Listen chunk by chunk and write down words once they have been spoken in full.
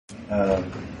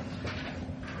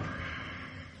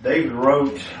David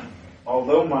wrote,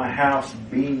 "Although my house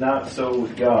be not so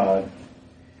with God,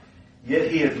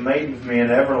 yet he hath made with me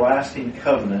an everlasting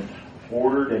covenant,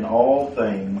 ordered in all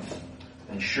things,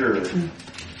 and sure.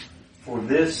 For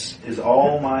this is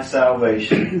all my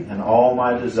salvation, and all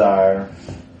my desire,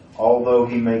 although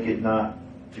he make it not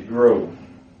to grow."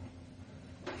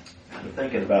 I've been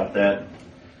thinking about that a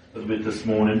little bit this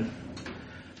morning.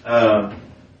 Of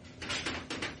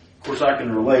course, I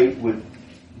can relate with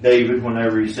David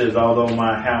whenever he says, "Although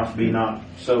my house be not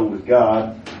so with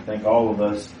God." I think all of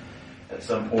us at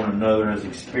some point or another has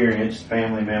experienced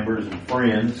family members and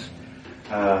friends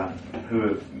who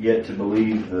have yet to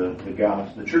believe the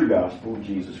true gospel of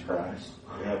Jesus Christ.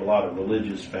 We have a lot of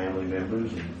religious family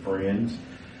members and friends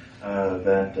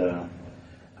that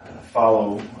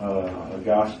follow a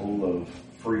gospel of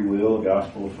free will, a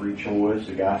gospel of free choice,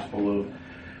 a gospel of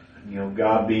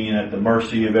God being at the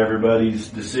mercy of everybody's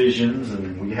decisions,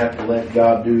 and we have to let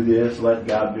God do this, let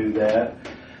God do that.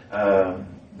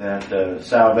 That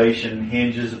salvation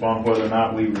hinges upon whether or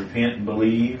not we repent and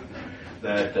believe.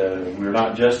 That we're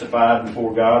not justified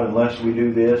before God unless we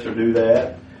do this or do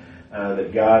that.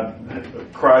 That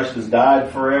Christ has died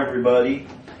for everybody,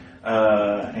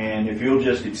 and if you'll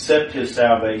just accept His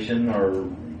salvation or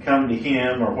come to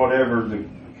Him or whatever the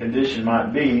condition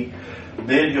might be,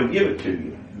 then He'll give it to you.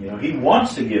 He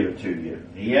wants to give it to you.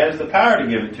 He has the power to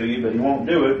give it to you, but He won't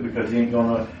do it because He ain't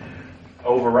going to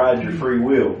override your free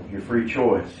will, your free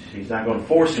choice. He's not going to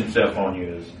force Himself on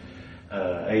you, as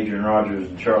Adrian Rogers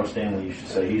and Charles Stanley used to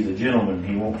say. He's a gentleman.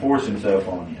 He won't force Himself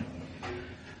on you.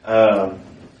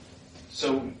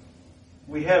 So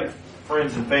we have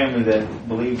friends and family that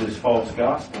believe this false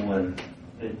gospel, and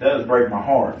it does break my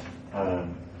heart.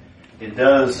 It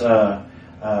does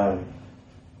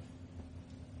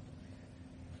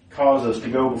cause us to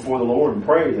go before the Lord and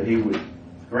pray that He would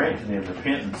grant to them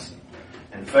repentance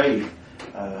and faith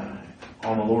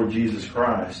on the Lord Jesus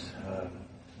Christ.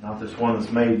 Not this one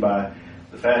that's made by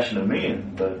the fashion of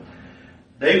men, but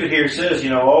David here says,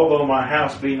 "Although my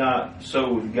house be not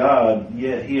so with God,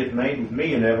 yet He hath made with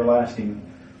me an everlasting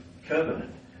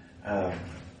covenant." I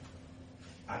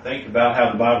think about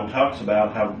how the Bible talks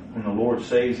about how when the Lord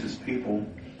saves His people,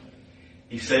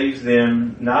 He saves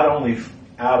them not only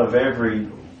out of every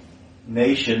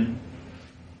nation,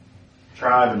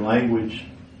 tribe and language,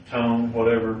 tongue,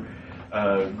 whatever,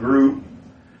 group,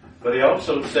 but He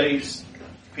also saves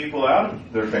people out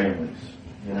of their families,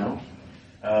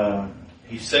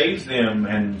 He saves them,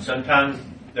 and sometimes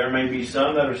there may be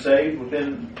some that are saved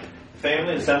within the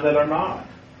family and some that are not.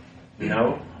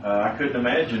 I couldn't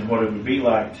imagine what it would be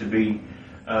like to be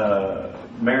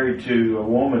married to a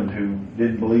woman who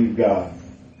didn't believe God.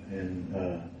 And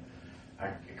I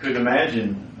couldn't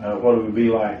imagine what it would be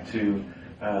like to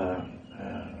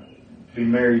be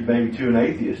married maybe to an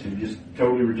atheist who just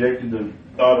totally rejected the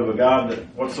thought of a God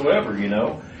whatsoever,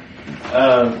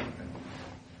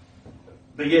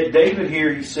 But yet David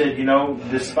here, he said,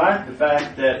 despite the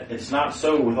fact that it's not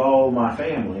so with all my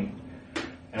family,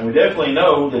 and we definitely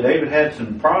know that David had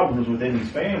some problems within his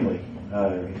family,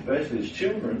 especially his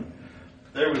children.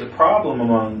 There was a problem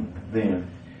among them.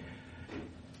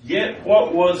 Yet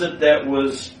what was it that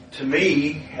was, to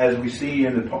me, as we see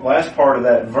in the last part of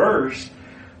that verse,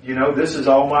 this is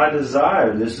all my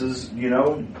desire. This is,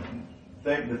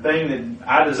 the thing that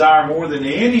I desire more than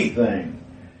anything.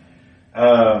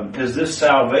 Is this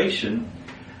salvation,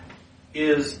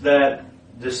 is that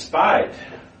despite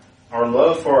our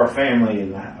love for our family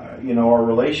and our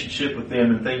relationship with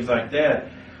them and things like that,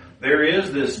 there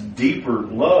is this deeper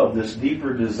love, this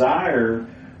deeper desire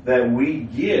that we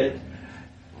get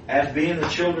as being the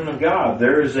children of God.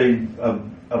 There is a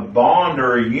bond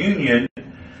or a union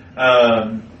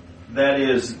that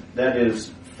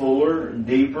is fuller,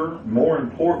 deeper, more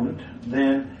important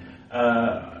than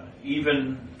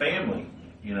even family.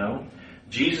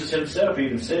 Jesus Himself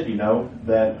even said,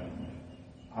 that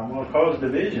I'm going to cause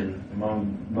division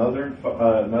among mother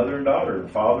and daughter,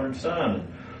 father and son,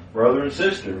 brother and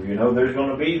sister. There's going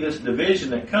to be this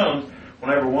division that comes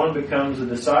whenever one becomes a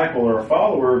disciple or a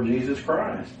follower of Jesus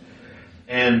Christ.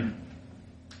 And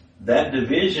that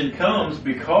division comes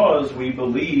because we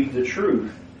believe the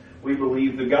truth. We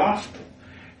believe the gospel.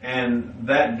 And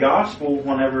that gospel,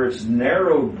 whenever it's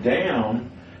narrowed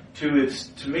down to its,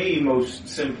 to me, most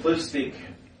simplistic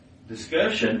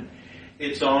discussion,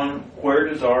 it's on where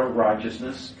does our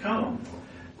righteousness come?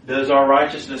 Does our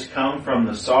righteousness come from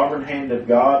the sovereign hand of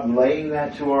God laying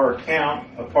that to our account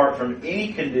apart from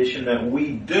any condition that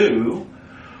we do?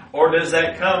 Or does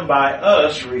that come by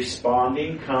us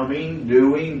responding, coming,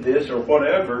 doing this or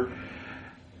whatever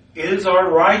is our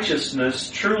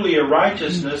righteousness truly a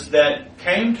righteousness that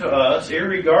came to us,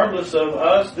 irregardless of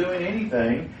us doing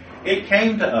anything? It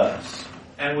came to us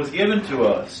and was given to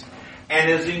us and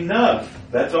is enough.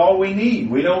 That's all we need.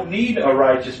 We don't need a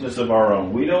righteousness of our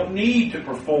own. We don't need to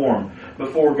perform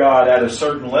before God at a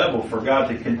certain level for God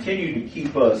to continue to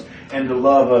keep us and to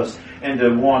love us and to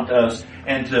want us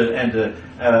and to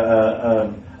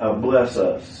bless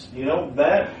us. You know,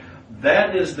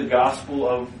 that is the gospel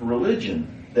of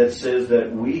religion that says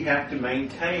that we have to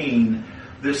maintain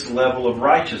this level of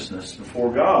righteousness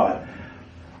before God.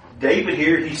 David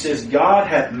here, he says, God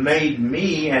hath made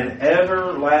me an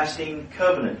everlasting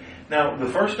covenant. Now, the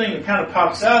first thing that kind of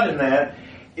pops out in that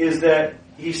is that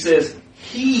he says,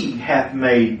 He hath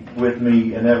made with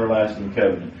me an everlasting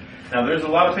covenant. Now, there's a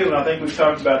lot of people, and I think we've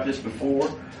talked about this before,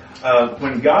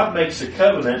 when God makes a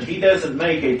covenant, He doesn't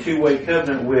make a two-way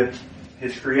covenant with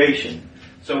His creation.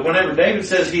 So whenever David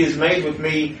says He has made with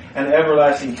me an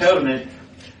everlasting covenant,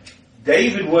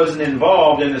 David wasn't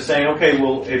involved in the saying, okay,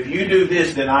 well, if you do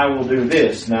this, then I will do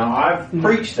this. Now, I've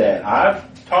preached that.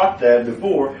 I've taught that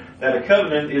before, that a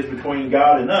covenant is between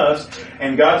God and us,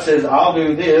 and God says, I'll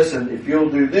do this, and if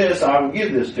you'll do this, I will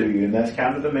give this to you. And that's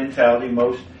kind of the mentality of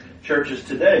most churches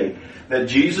today, that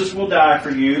Jesus will die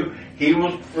for you, He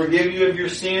will forgive you of your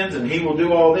sins, and He will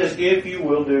do all this if you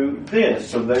will do this.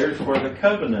 So there's where the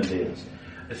covenant is.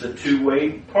 It's a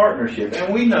two-way partnership.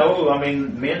 And we know,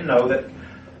 men know that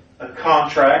a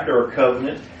contract or a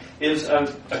covenant is a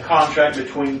contract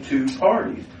between two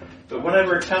parties. But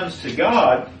whenever it comes to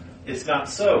God, it's not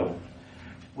so.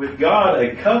 With God,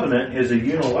 a covenant is a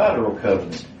unilateral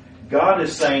covenant. God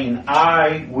is saying,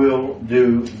 I will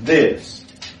do this.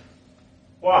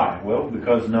 Why? Well,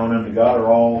 because known unto God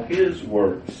are all His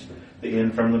works, the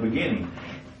end from the beginning.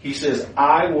 He says,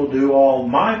 I will do all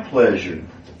my pleasure.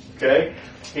 Okay?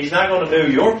 He's not going to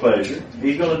do your pleasure.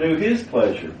 He's going to do His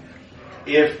pleasure.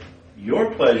 If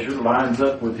your pleasure lines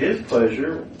up with His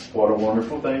pleasure, what a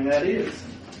wonderful thing that is.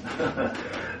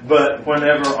 But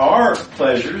whenever our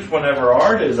pleasures, whenever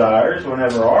our desires,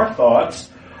 whenever our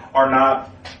thoughts are not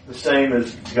the same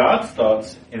as God's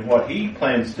thoughts in what He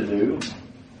plans to do,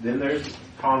 then there's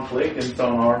conflict and it's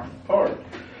on our part.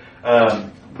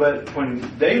 But when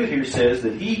David here says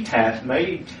that He hath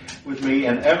made with me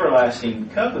an everlasting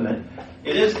covenant,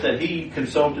 it is that he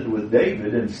consulted with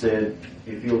David and said,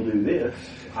 if you'll do this,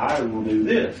 I will do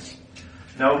this.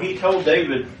 No, he told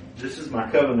David, this is my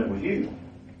covenant with you.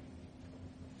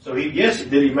 So did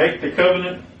he make the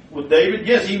covenant with David?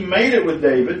 Yes, he made it with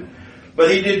David,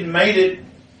 but he didn't make it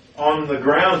on the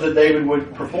grounds that David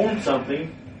would perform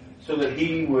something so that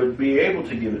he would be able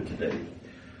to give it to David.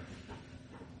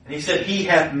 And he said, He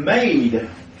hath made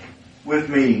with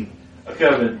me a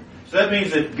covenant. So that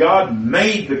means that God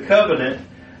made the covenant,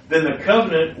 then the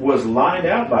covenant was lined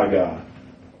out by God.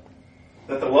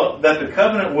 That the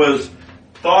covenant was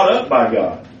thought up by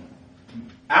God,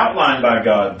 outlined by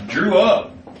God, drew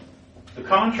up. The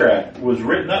contract was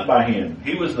written up by Him.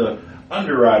 He was the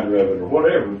underwriter of it, or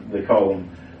whatever they call him,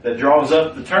 that draws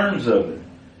up the terms of it.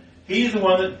 He's the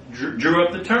one that drew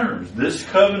up the terms. This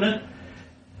covenant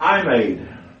I made.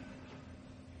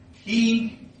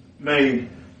 He made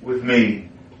with me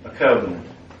a covenant.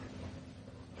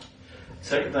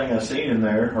 Second thing I've seen in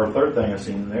there, or third thing I've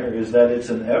seen in there, is that it's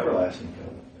an everlasting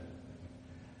covenant.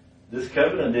 This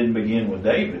covenant didn't begin with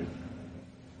David.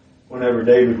 Whenever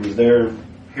David was there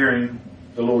hearing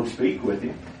the Lord speak with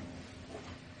him.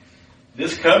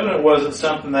 This covenant wasn't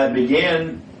something that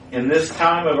began in this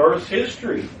time of earth's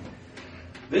history.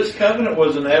 This covenant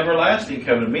was an everlasting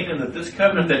covenant, meaning that this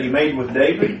covenant that He made with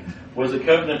David was a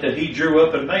covenant that He drew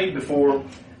up and made before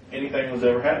anything was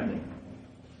ever happening.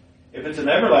 If it's an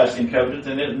everlasting covenant,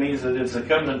 then it means that it's a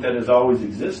covenant that has always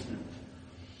existed.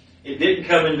 It didn't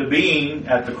come into being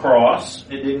at the cross.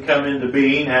 It didn't come into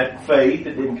being at faith.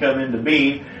 It didn't come into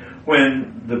being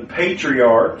when the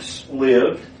patriarchs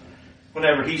lived.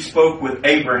 Whenever He spoke with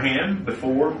Abraham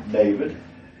before David,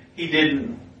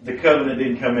 the covenant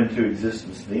didn't come into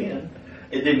existence then.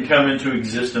 It didn't come into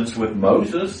existence with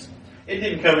Moses. It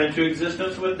didn't come into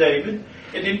existence with David.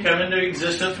 It didn't come into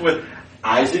existence with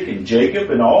Isaac and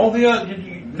Jacob and all the other,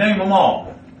 you name them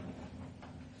all.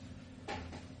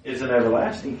 It's an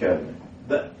everlasting covenant.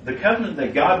 The covenant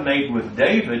that God made with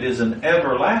David is an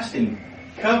everlasting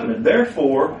covenant.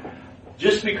 Therefore,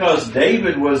 just because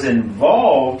David was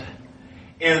involved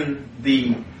in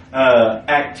the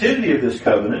activity of this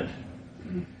covenant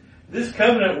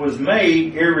was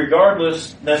made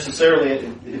irregardless necessarily,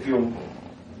 if you'll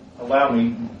allow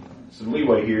me some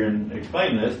leeway here in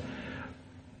explaining this,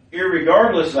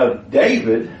 irregardless of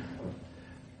David,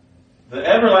 the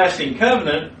everlasting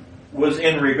covenant was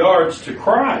in regards to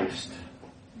Christ.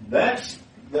 That's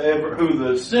who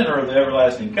the center of the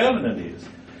everlasting covenant is.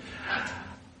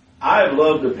 I have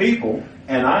loved the people,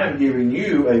 and I am giving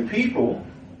you a people,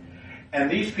 and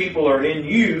these people are in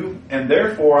you, and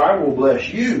therefore I will bless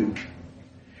you.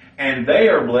 And they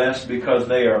are blessed because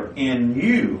they are in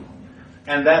you.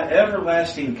 And that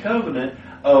everlasting covenant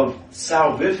of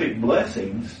salvific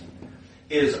blessings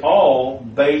is all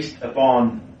based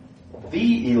upon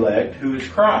the elect, who is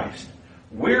Christ.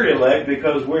 We're elect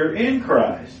because we're in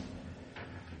Christ.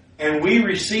 And we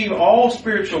receive all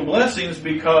spiritual blessings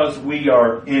because we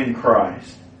are in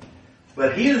Christ.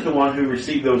 But He is the one who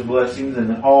received those blessings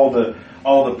and all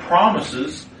the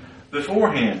promises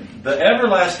beforehand. The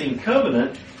everlasting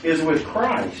covenant is with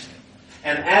Christ.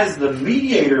 And as the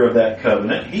mediator of that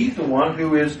covenant, He's the one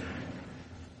who is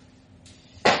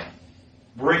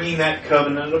bringing that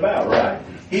covenant about, right?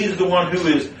 He's the one who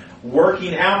is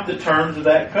working out the terms of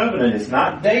that covenant. It's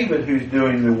not David who's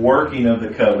doing the working of the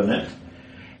covenant.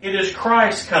 It is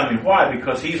Christ coming. Why?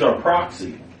 Because He's our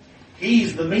proxy.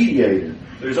 He's the mediator.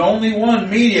 There's only one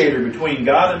mediator between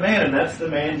God and man, and that's the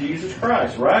man Jesus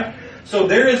Christ, right? So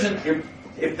there isn't,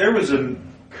 if there was a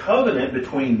covenant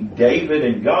between David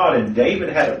and God, and David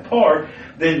had a part,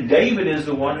 then David is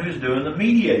the one who's doing the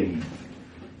mediating.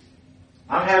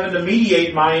 I'm having to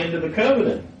mediate my end of the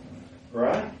covenant,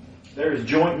 right? There's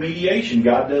joint mediation.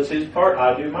 God does His part,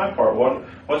 I do my part.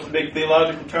 What's the big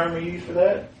theological term we use for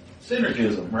that?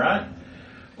 Synergism, right?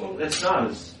 Well, it's not.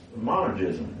 It's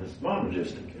monergism. It's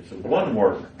monergistic. It's a one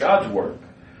work, God's work.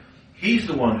 He's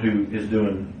the one who is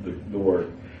doing the work.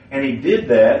 And He did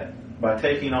that by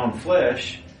taking on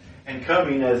flesh and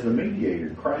coming as the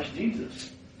mediator, Christ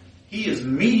Jesus. He is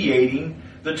mediating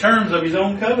the terms of His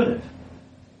own covenant.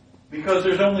 Because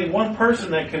there's only one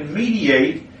person that can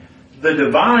mediate the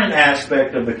divine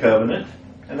aspect of the covenant,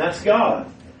 and that's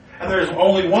God. And there's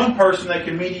only one person that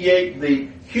can mediate the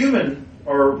human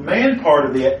or man part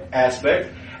of the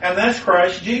aspect, and that's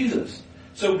Christ Jesus.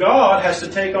 So God has to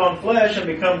take on flesh and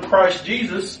become Christ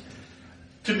Jesus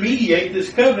to mediate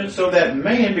this covenant so that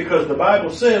man, because the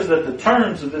Bible says that the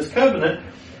terms of this covenant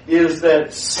is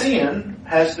that sin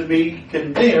has to be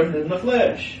condemned in the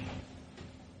flesh.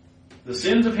 The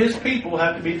sins of His people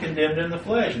have to be condemned in the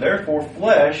flesh. Therefore,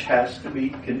 flesh has to be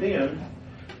condemned,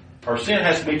 or sin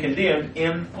has to be condemned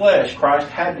in flesh. Christ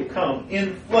had to come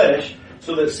in flesh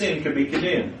so that sin could be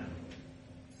condemned.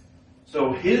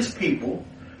 So His people,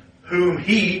 whom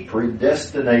He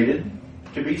predestinated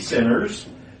to be sinners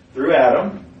through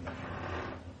Adam,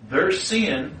 their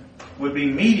sin would be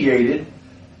mediated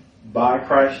by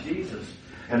Christ Jesus.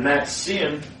 And that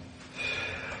sin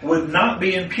would not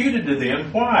be imputed to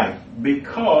them. Why?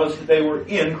 Because they were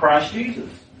in Christ Jesus.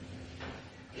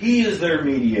 He is their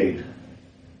mediator.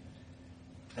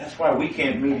 That's why we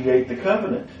can't mediate the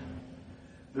covenant.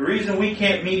 The reason we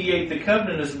can't mediate the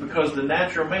covenant is because the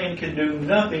natural man can do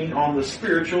nothing on the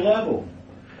spiritual level.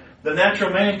 The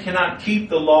natural man cannot keep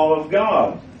the law of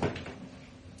God.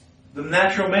 The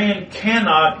natural man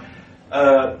cannot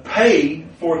pay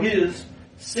for his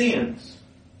sins,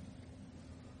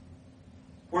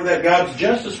 or that God's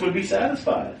justice would be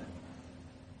satisfied.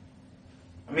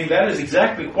 I mean, that is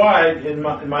exactly why, in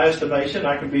my estimation,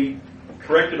 I can be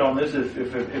corrected on this if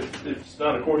it's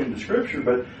not according to Scripture,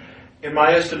 but in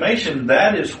my estimation,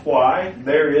 that is why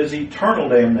there is eternal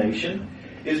damnation,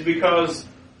 is because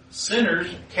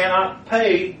sinners cannot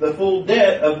pay the full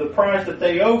debt of the price that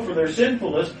they owe for their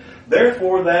sinfulness.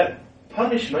 Therefore, that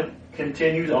punishment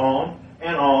continues on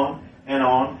and on and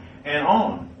on and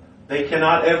on. They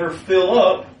cannot ever fill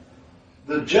up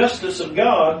the justice of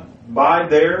God by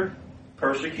their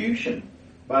persecution,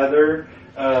 by the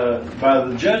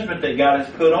judgment that God has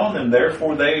put on them.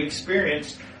 Therefore, they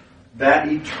experience that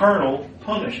eternal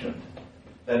punishment,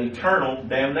 that eternal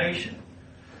damnation.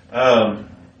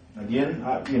 Again,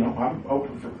 I'm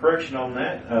open for correction on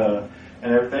that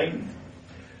and everything.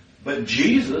 But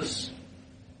Jesus,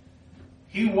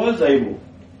 He was able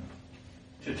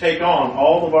to take on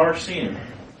all of our sin.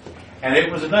 And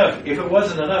it was enough. If it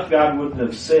wasn't enough, God wouldn't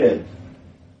have said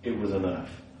it was enough.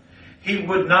 He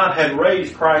would not have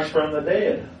raised Christ from the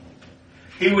dead.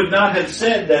 He would not have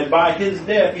said that by His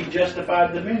death He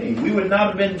justified the many. We would not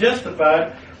have been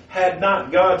justified had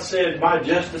not God said, my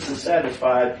justice is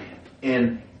satisfied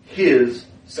in His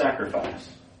sacrifice.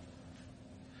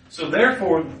 So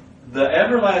therefore, the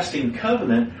everlasting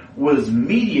covenant was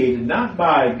mediated not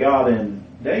by God and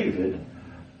David,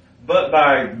 but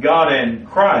by God and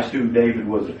Christ, who David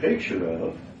was a picture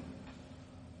of.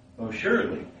 Oh,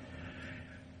 surely.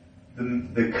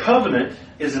 The covenant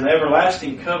is an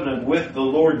everlasting covenant with the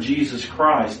Lord Jesus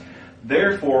Christ.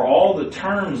 Therefore, all the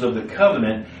terms of the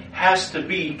covenant has to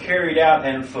be carried out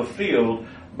and fulfilled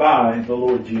by the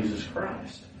Lord Jesus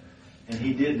Christ. And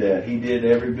He did that. He did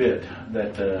every bit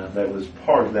that was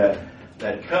part of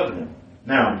that covenant.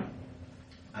 Now,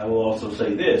 I will also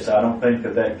say this. I don't think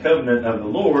that covenant of the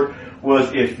Lord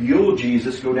was, if you'll,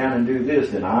 Jesus, go down and do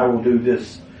this, then I will do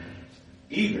this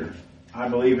either. I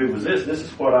believe it was this. This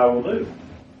is what I will do.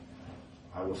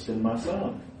 I will send my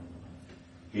Son.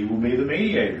 He will be the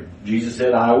mediator. Jesus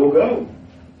said, I will go.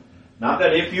 Not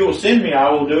that if you'll send me, I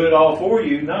will do it all for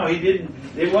you. No, He didn't.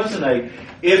 It wasn't a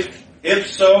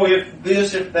if so, if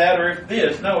this, if that, or if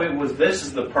this. No, it was, this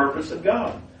is the purpose of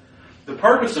God. The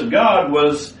purpose of God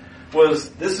was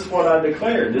this is what I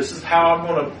declared. This is how I'm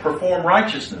going to perform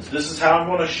righteousness. This is how I'm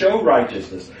going to show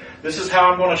righteousness. This is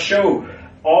how I'm going to show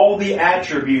all the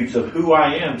attributes of who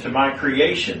I am to my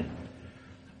creation.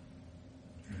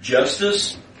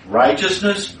 Justice,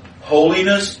 righteousness,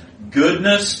 holiness,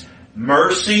 goodness,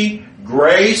 mercy,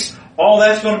 grace, all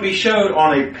that's going to be showed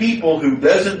on a people who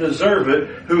doesn't deserve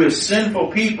it, who is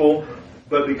sinful people,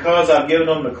 but because I've given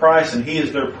them to Christ and He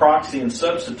is their proxy and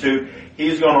substitute,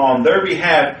 He's going to, on their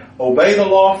behalf, obey the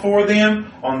law for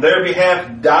them, on their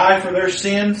behalf, die for their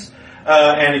sins,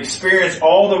 and experience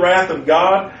all the wrath of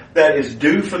God that is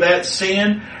due for that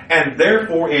sin, and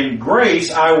therefore in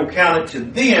grace I will count it to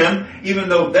them, even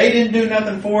though they didn't do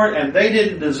nothing for it and they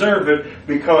didn't deserve it,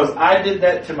 because I did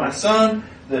that to my Son,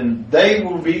 then they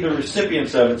will be the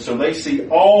recipients of it. So they see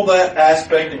all that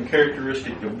aspect and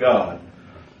characteristic of God.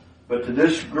 But to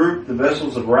this group, the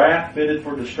vessels of wrath fitted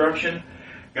for destruction,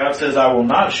 God says, I will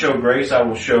not show grace, I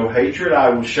will show hatred, I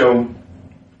will show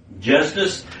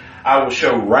justice, I will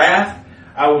show wrath,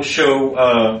 I will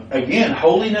show, again,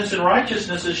 holiness and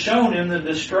righteousness is shown in the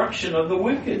destruction of the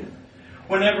wicked.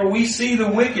 Whenever we see the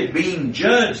wicked being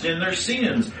judged in their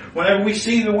sins, whenever we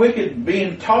see the wicked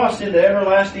being tossed into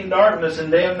everlasting darkness and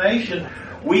damnation,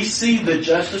 we see the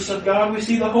justice of God, we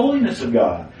see the holiness of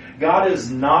God. God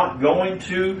is not going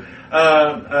to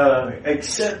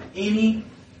accept any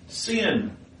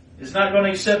sin. He's not going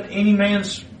to accept any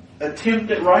man's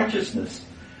attempt at righteousness.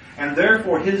 And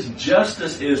therefore His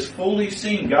justice is fully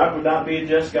seen. God would not be a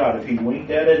just God if He winked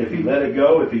at it, if He let it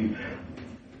go, if He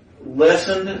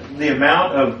lessened the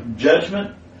amount of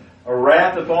judgment or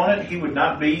wrath upon it. He would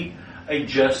not be a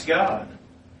just God.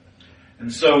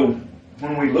 And so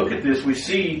when we look at this, we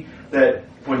see that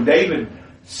when David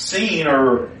seen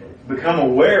or become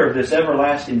aware of this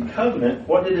everlasting covenant,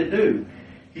 what did it do?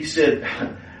 He said,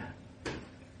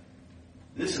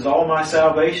 this is all my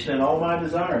salvation and all my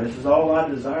desire. This is all I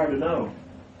desire to know.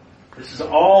 This is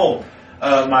all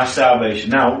my salvation.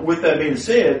 Now, with that being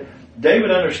said, David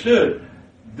understood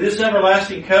this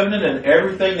everlasting covenant and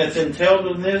everything that's entailed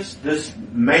in this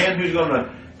man who's going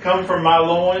to come from my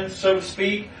loins, so to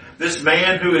speak, this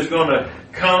man who is going to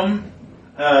come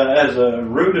as a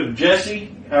root of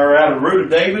Jesse, or out of root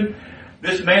of David,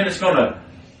 this man that's going to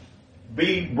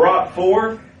be brought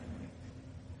forth,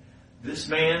 this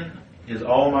man is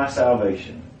all my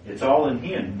salvation. It's all in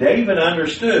Him. David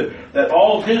understood that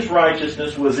all of his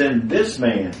righteousness was in this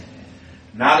man,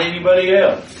 not anybody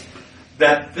else.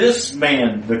 That this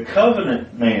man, the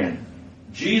covenant man,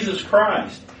 Jesus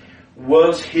Christ,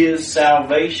 was his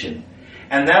salvation.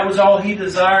 And that was all he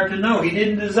desired to know. He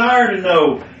didn't desire to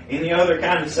know any other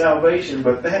kind of salvation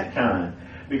but that kind,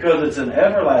 because it's an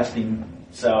everlasting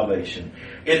salvation.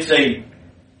 It's a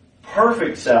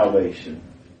perfect salvation.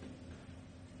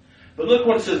 But look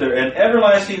what it says there. An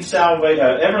everlasting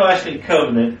everlasting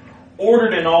covenant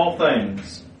ordered in all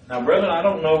things. Now, brethren, I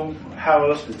don't know how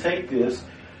else to take this,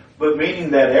 but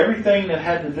meaning that everything that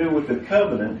had to do with the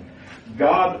covenant,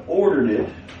 God ordered it,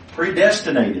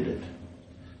 predestinated it.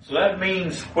 So that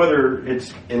means whether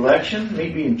it's election, me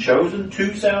being chosen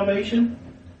to salvation,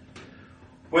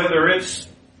 whether it's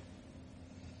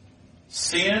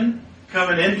sin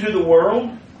coming into the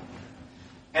world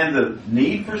and the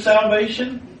need for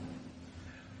salvation,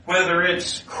 whether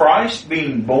it's Christ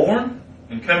being born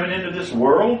and coming into this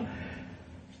world,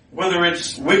 whether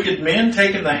it's wicked men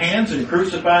taking the hands and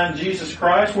crucifying Jesus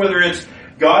Christ, whether it's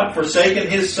God forsaking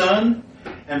His Son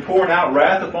and pouring out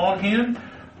wrath upon Him,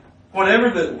 whatever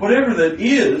that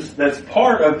is that's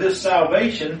part of this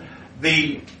salvation,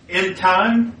 the end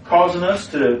time causing us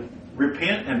to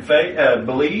repent and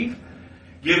believe,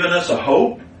 giving us a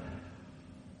hope,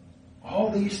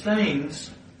 all these things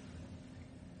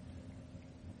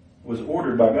was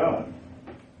ordered by God.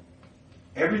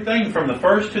 Everything from the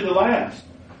first to the last,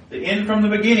 the end from the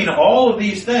beginning, all of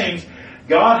these things,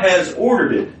 God has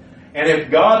ordered it. And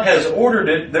if God has ordered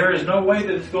it, there is no way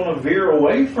that it's going to veer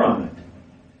away from it.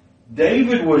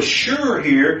 David was sure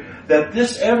here that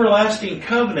this everlasting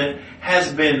covenant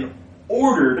has been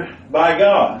ordered by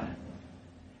God.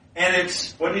 And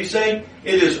it's, what did he say?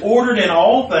 It is ordered in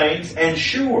all things and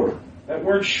sure. That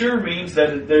word sure means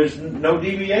that there's no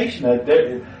deviation,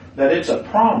 that it's a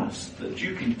promise that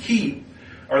you can keep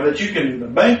or that you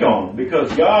can bank on,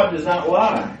 because God does not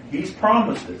lie. He's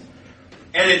promised it.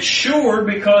 And it's sure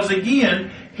because,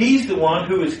 again, He's the one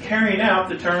who is carrying out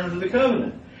the terms of the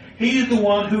covenant. He's the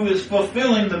one who is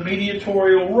fulfilling the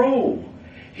mediatorial role.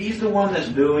 He's the one that's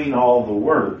doing all the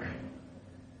work,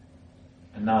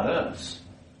 and not us.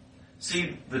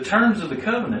 See, the terms of the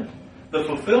covenant, the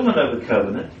fulfillment of the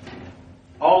covenant,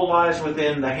 all lies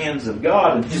within the hands of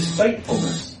God and His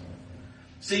faithfulness.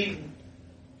 See,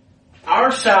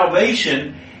 our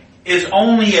salvation is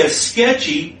only as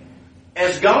sketchy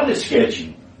as God is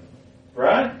sketchy.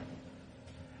 Right?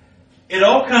 It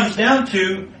all comes down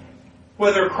to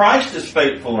whether Christ is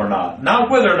faithful or not.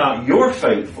 Not whether or not you're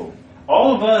faithful.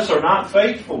 All of us are not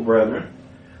faithful, brethren.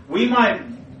 We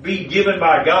might be given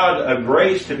by God a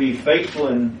grace to be faithful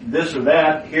in this or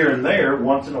that, here and there,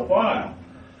 once in a while.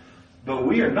 But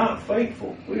we are not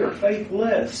faithful. We are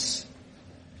faithless.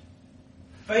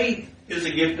 Faith is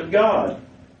a gift of God.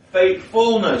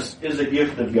 Faithfulness is a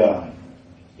gift of God.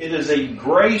 It is a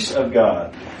grace of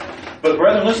God. But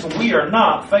brethren, listen, we are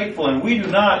not faithful, and we do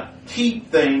not keep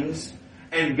things,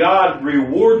 and God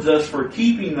rewards us for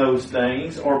keeping those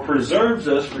things, or preserves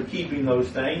us for keeping those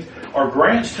things, or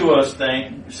grants to us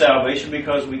salvation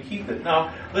because we keep it.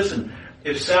 Now, listen,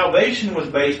 if salvation was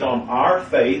based on our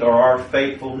faith or our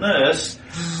faithfulness,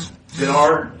 then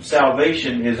our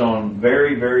salvation is on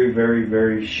very, very, very,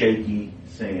 very shaky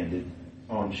sand.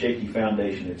 On shaky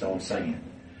foundation. It's on sand.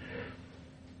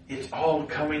 It's all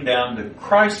coming down to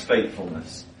Christ's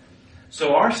faithfulness.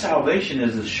 So our salvation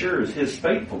is as sure as His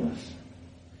faithfulness.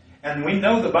 And we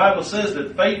know the Bible says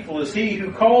that faithful is He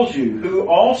who calls you, who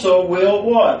also will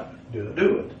what? Do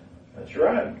it. That's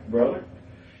right, brother.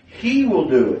 He will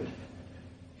do it.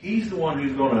 He's the one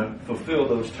who's going to fulfill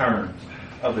those terms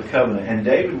of the covenant. And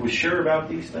David was sure about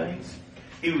these things.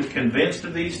 He was convinced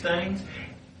of these things.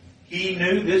 He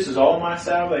knew this is all my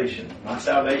salvation. My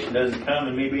salvation doesn't come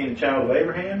in me being a child of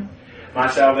Abraham. My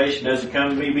salvation doesn't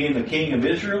come in me being the king of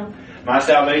Israel. My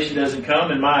salvation doesn't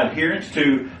come in my adherence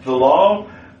to the law.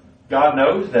 God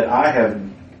knows that I have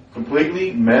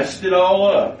completely messed it all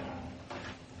up.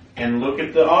 And look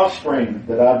at the offspring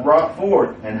that I brought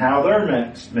forth and how they're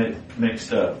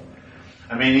mixed up.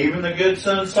 I mean, even the good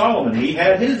son Solomon, he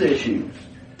had his issues.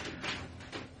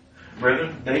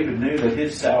 Brethren, David knew that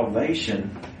his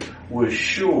salvation was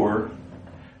sure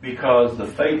because the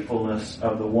faithfulness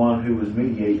of the one who was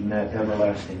mediating that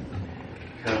everlasting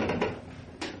covenant.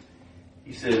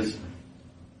 He says,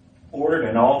 ordered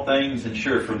in all things and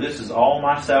sure, for this is all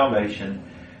my salvation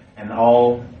and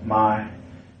all my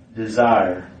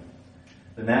desire.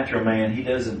 The natural man, he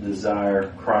doesn't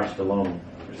desire Christ alone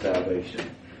for salvation.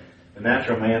 The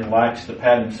natural man likes to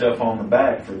pat himself on the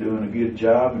back for doing a good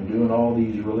job and doing all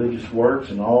these religious works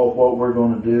and all what we're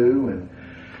going to do. And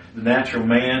the natural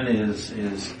man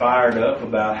is fired up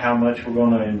about how much we're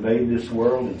going to invade this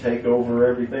world and take over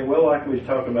everything. Well, like we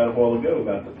talked about a while ago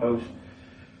about the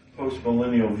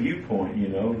post-millennial viewpoint, you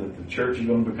know, that the church is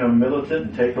going to become militant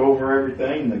and take over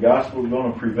everything, and the gospel is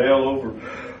going to prevail over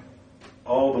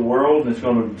all the world, and it's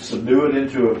going to subdue it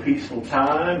into a peaceful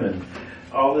time, and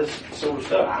all this sort of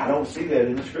stuff. I don't see that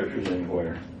in the scriptures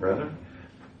anywhere, brother.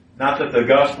 Not that the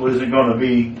gospel isn't going to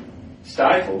be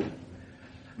stifled.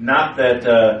 Not that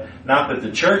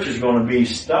the church is going to be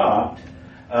stopped.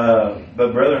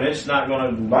 But brethren, it's not going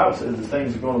to, the Bible says that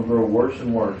things are going to grow worse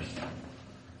and worse.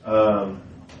 That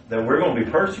we're going to be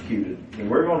persecuted. And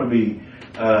we're going to be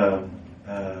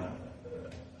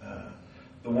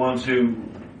the ones who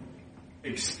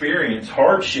experience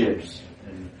hardships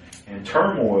and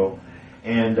turmoil.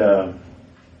 And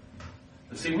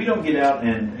see, we don't get out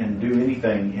and do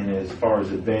anything in as far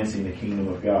as advancing the kingdom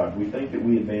of God. We think that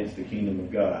we advance the kingdom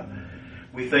of God.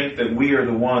 We think that we are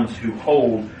the ones who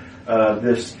hold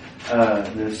this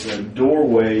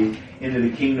doorway into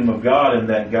the kingdom of God, and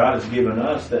that God has given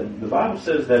us. That the Bible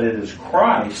says that it is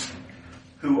Christ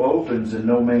who opens and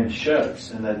no man shuts,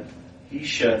 and that He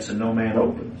shuts and no man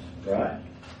opens. Right?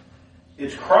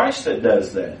 It's Christ that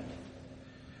does that.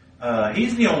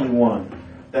 He's the only one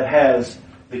that has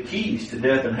the keys to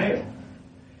death and hell.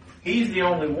 He's the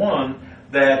only one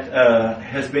that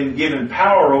has been given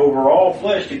power over all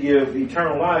flesh to give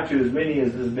eternal life to as many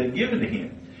as has been given to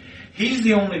Him. He's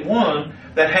the only one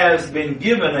that has been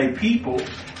given a people,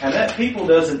 and that people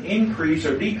doesn't increase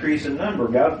or decrease in number.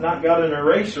 God's not got an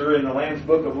eraser in the Lamb's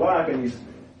Book of Life, and He's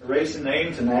erasing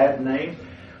names and adding names.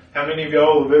 How many of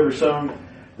y'all have ever sung,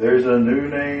 "There's a new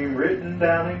name written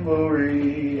down in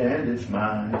glory, and it's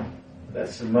mine"?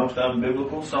 That's the most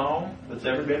unbiblical song that's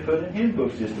ever been put in hymn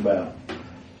books, just about.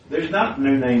 There's not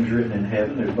new names written in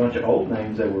heaven. There's a bunch of old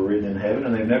names that were written in heaven,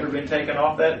 and they've never been taken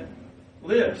off that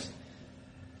list.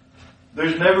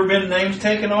 There's never been names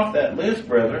taken off that list,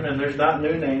 brethren, and there's not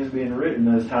new names being written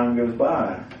as time goes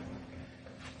by.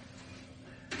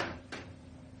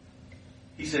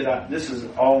 He said, "This is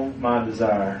all my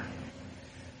desire."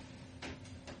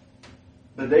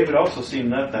 But David also seen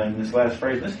another thing, this last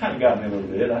phrase. This kind of got me a little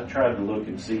bit. I tried to look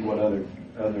and see what other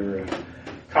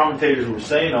commentators were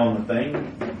saying on the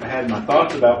thing. I had my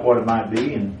thoughts about what it might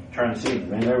be and trying to see it.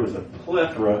 Man, there was a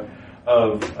plethora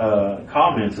of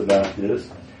comments about this.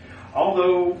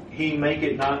 Although he make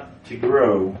it not to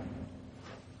grow,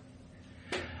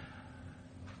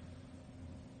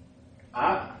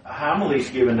 I'm at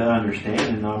least given to understand,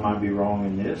 and I might be wrong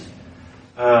in this,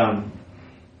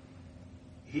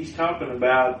 he's talking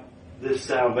about this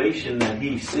salvation that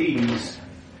he sees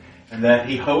and that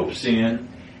he hopes in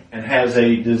and has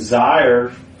a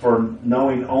desire for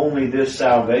knowing only this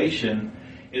salvation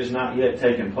is not yet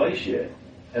taken place yet.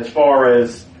 As far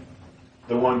as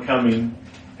the one coming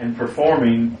and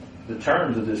performing the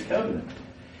terms of this covenant.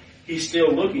 He's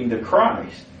still looking to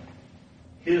Christ,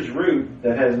 his root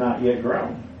that has not yet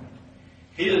grown,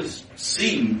 his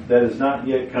seed that has not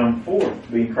yet come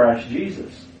forth, being Christ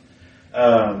Jesus.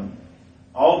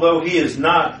 Although he is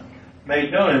not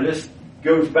made known, and this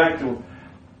goes back to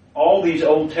all these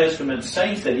Old Testament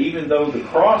saints, that even though the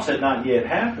cross had not yet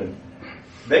happened,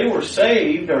 they were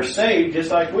saved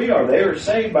just like we are. They were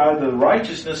saved by the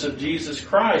righteousness of Jesus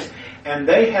Christ. And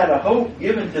they had a hope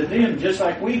given to them just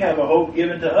like we have a hope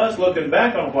given to us looking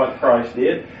back on what Christ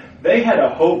did. They had a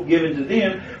hope given to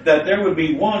them that there would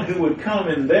be one who would come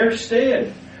in their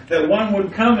stead. That one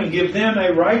would come and give them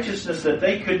a righteousness that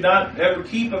they could not ever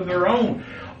keep of their own.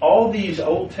 All these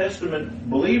Old Testament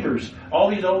believers, all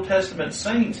these Old Testament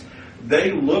saints,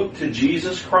 they looked to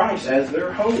Jesus Christ as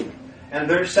their hope and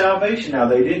their salvation. Now,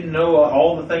 they didn't know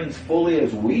all the things fully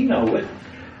as we know it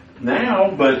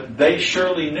now, but they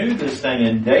surely knew this thing.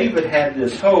 And David had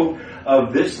this hope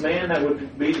of this man that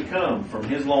would be to come from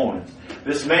his loins.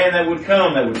 This man that would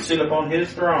come that would sit upon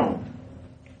his throne.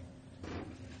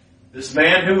 This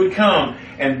man who would come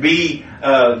and be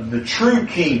the true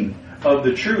king of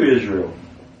the true Israel.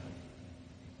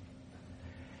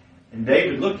 And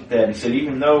David looked at that and he said,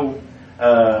 even though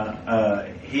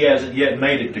he hasn't yet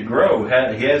made it to grow,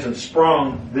 he hasn't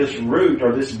sprung this root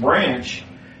or this branch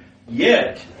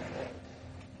yet,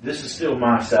 this is still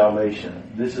my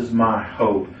salvation. This is my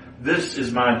hope. This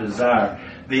is my desire.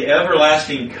 The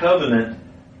everlasting covenant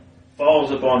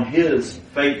falls upon his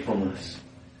faithfulness.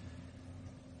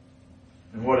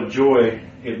 And what a joy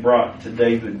it brought to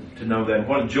David to know that.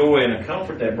 What a joy and a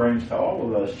comfort that brings to all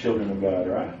of us children of God,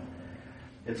 right?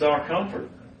 It's our comfort.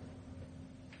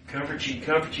 Comfort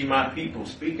ye my people.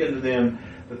 Speak unto them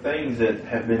the things that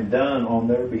have been done on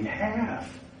their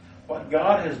behalf. What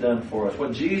God has done for us.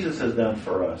 What Jesus has done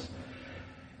for us.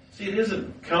 See, it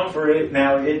isn't comfort.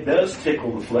 Now, it does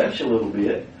tickle the flesh a little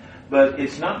bit. But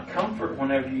it's not comfort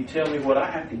whenever you tell me what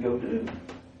I have to go do.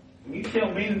 When you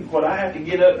tell me what I have to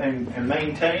get up and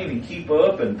maintain and keep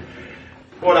up and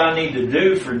what I need to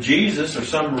do for Jesus or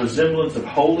some resemblance of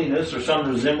holiness or some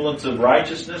resemblance of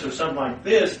righteousness or something like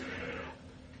this,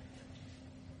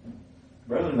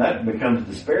 brethren, that becomes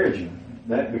disparaging.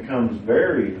 That becomes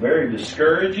very, very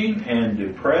discouraging and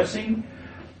depressing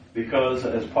because,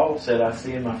 as Paul said, I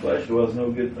see in my flesh dwells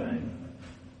no good thing.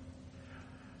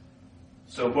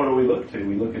 So what do we look to?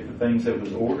 We look at the things that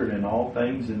was ordered in all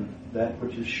things and that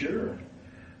which is sure.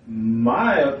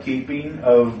 My upkeeping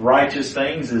of righteous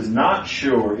things is not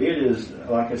sure. It is,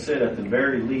 like I said, at the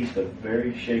very least, a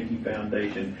very shaky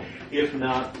foundation, if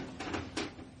not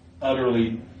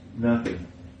utterly nothing.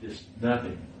 Just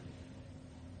nothing.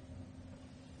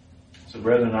 So,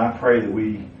 brethren, I pray that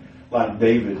we, like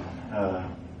David,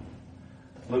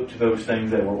 look to those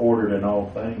things that were ordered in all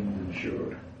things and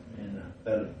sure. And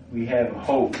that we have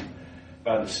hope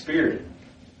by the Spirit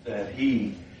that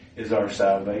He is our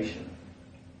salvation.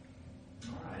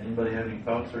 All right. Anybody have any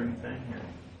thoughts or anything?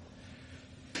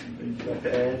 Anything you'd like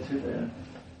to add to that?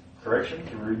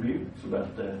 Corrections or rebukes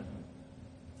about that?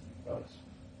 Thoughts?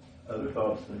 Other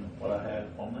thoughts than what I had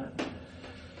on that?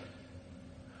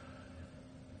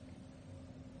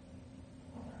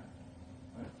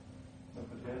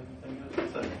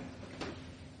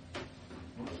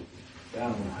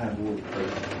 God will have a word of prayer.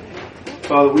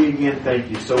 Father, we again thank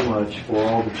you so much for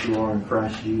all that you are in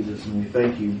Christ Jesus, and we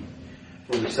thank you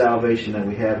for the salvation that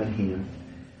we have in Him.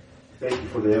 Thank you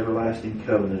for the everlasting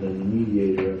covenant and the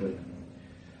mediator of it.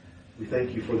 We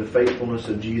thank you for the faithfulness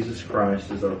of Jesus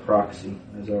Christ as our proxy,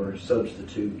 as our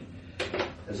substitute,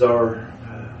 as our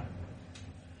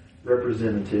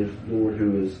representative, Lord,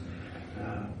 who has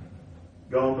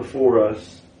gone before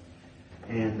us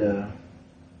and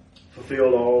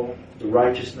fulfilled all the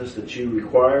righteousness that you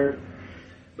required,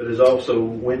 but has also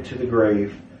went to the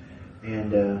grave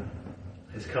and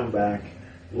has come back,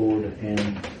 Lord,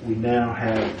 and we now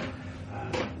have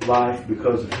life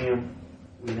because of Him.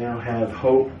 We now have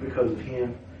hope because of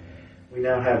Him. We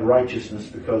now have righteousness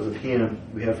because of Him.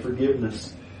 We have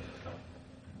forgiveness,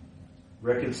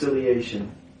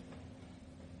 reconciliation.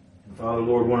 And Father,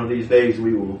 Lord, one of these days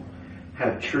we will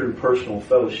have true personal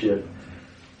fellowship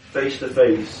face to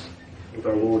face with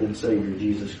our Lord and Savior,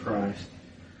 Jesus Christ.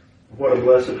 What a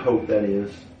blessed hope that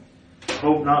is. A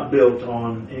hope not built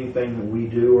on anything that we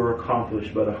do or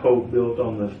accomplish, but a hope built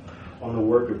on the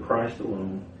work of Christ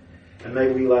alone. And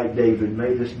may we, like David,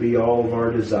 may this be all of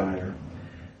our desire.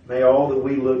 May all that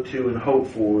we look to and hope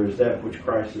for is that which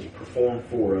Christ has performed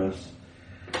for us.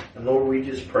 And Lord, we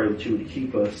just pray that you would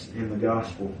keep us in the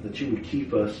gospel, that you would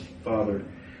keep us, Father,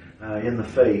 in the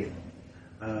faith,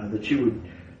 that you would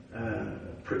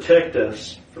protect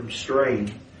us from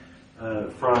straying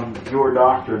from your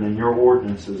doctrine and your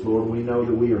ordinances. Lord, we know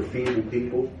that we are feeble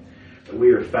people, that we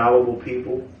are fallible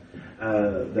people,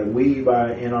 that we,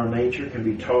 in our nature, can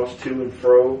be tossed to and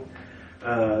fro,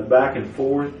 back and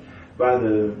forth by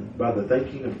the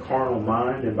thinking of carnal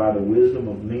mind and by the wisdom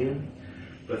of men.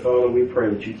 But Father, we pray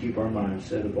that you keep our minds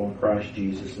set upon Christ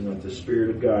Jesus, and that the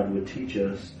Spirit of God would teach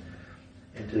us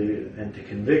and to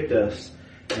convict us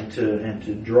and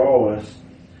to draw us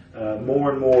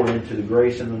more and more into the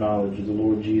grace and the knowledge of the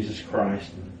Lord Jesus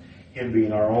Christ, and Him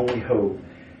being our only hope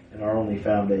and our only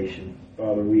foundation.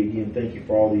 Father, we again thank you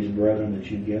for all these brethren that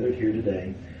you've gathered here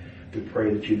today. We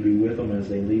pray that you'd be with them as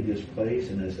they leave this place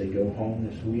and as they go home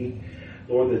this week.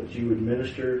 Lord, that you would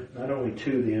minister not only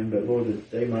to them, but Lord,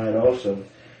 that they might also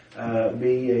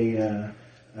be a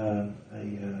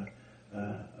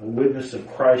witness of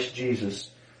Christ Jesus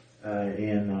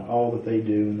in all that they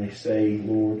do. And they say,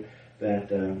 Lord, that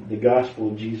the gospel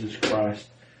of Jesus Christ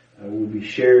will be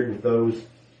shared with those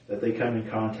that they come in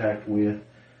contact with.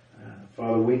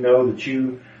 Father, we know that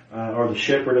you are the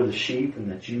shepherd of the sheep,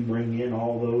 and that you bring in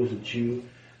all those that you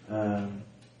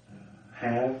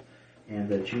have, and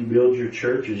that you build your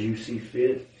church as you see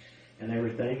fit and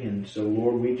everything. And so,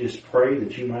 Lord, we just pray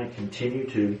that you might continue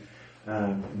to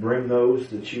bring those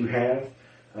that you have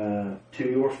to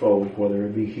your fold, whether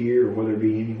it be here or whether it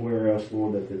be anywhere else,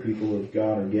 Lord, that the people of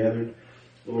God are gathered.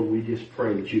 Lord, we just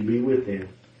pray that you be with them,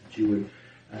 that you would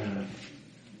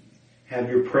have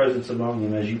your presence among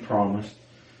them as you promised.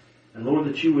 And Lord,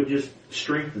 that you would just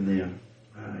strengthen them,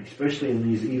 especially in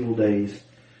these evil days.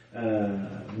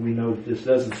 We know that this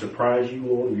doesn't surprise you,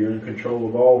 Lord. You're in control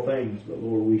of all things. But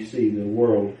Lord, we see the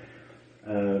world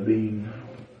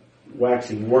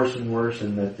waxing worse and worse,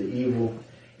 and that the evil,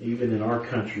 even in our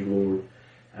country, Lord,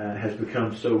 has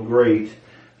become so great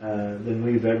than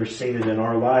we've ever seen it in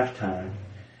our lifetime.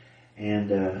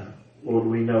 And Lord,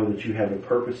 we know that you have a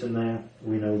purpose in that.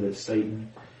 We know that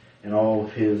Satan and all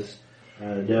of his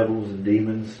devils and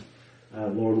demons,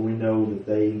 Lord, we know that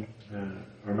they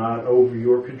are not over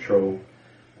your control.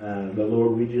 But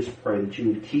Lord, we just pray that you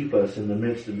would keep us in the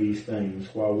midst of these things.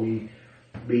 While we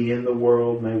be in the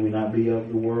world, may we not be of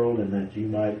the world, and that you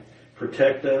might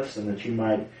protect us, and that you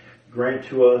might grant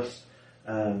to us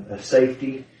a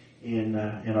safety in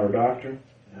our doctrine,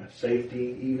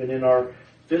 safety even in our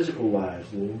physical lives,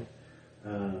 Lord.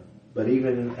 But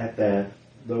even at that,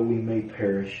 though we may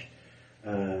perish,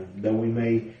 though we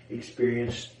may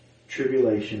experience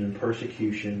tribulation and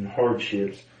persecution and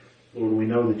hardships, Lord, we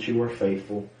know that you are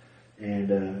faithful,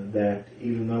 and that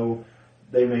even though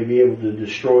they may be able to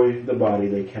destroy the body,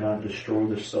 they cannot destroy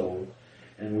the soul.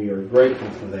 And we are grateful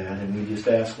for that. And we just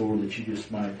ask, Lord, that you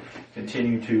just might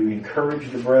continue to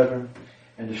encourage the brethren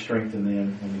and to strengthen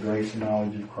them in the grace and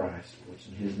knowledge of Christ. It's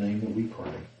in His name that we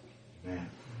pray. Amen.